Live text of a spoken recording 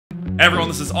Everyone,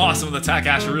 this is Awesome with the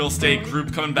Takashi Real Estate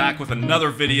Group coming back with another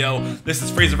video. This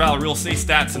is Fraser Valley Real Estate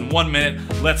Stats in 1 minute.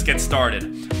 Let's get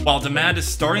started. While demand is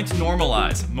starting to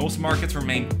normalize, most markets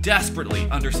remain desperately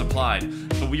undersupplied,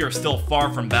 but we are still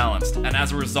far from balanced. And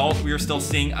as a result, we are still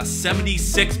seeing a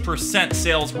 76%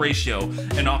 sales ratio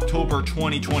in October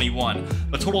 2021.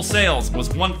 The total sales was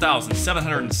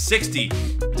 1,760,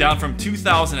 down from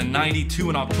 2,092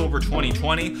 in October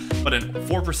 2020, but a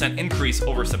 4% increase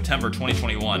over September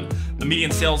 2021. The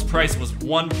median sales price was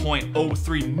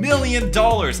 $1.03 million, a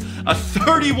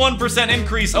 31%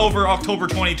 increase over October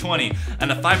 2020,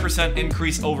 and a 5%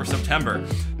 increase over September.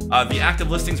 The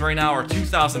active listings right now are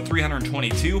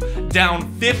 2,322,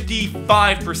 down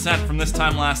 55% from this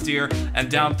time last year,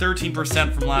 and down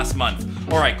 13% from last month.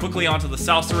 Alright, quickly onto the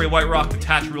South Surrey White Rock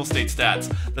detached real estate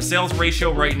stats. The sales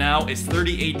ratio right now is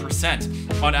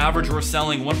 38%. On average, we're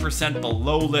selling 1%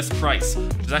 below list price,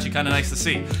 which is actually kind of nice to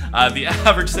see. The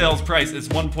average sales price is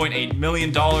 $1.8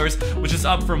 million, which is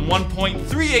up from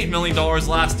 $1.38 million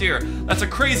last year. That's a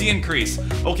crazy increase.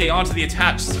 Okay, onto the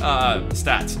attached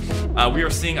stats. We are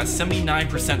seeing a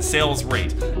 79% sales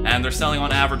rate, and they're selling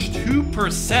on average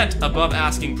 2% above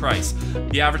asking price.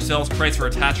 The average sales price for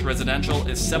attached residential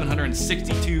is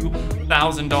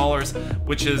 $762,000,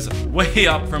 which is way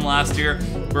up from last year,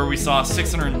 where we saw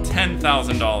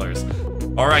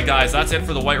 $610,000. Alright guys, that's it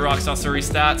for the White Rock South Surrey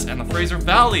stats and the Fraser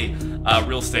Valley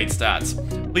real estate stats.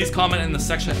 Please comment in the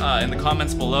section in the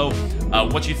comments below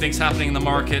what you think's happening in the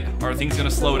market. Are things going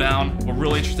to slow down? We're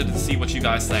really interested to see what you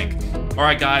guys think.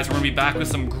 Alright guys, we're going to be back with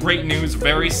some great news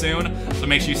very soon, so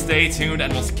make sure you stay tuned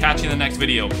and we'll catch you in the next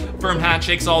video. Firm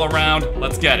handshakes all around.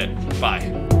 Let's get it.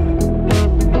 Bye.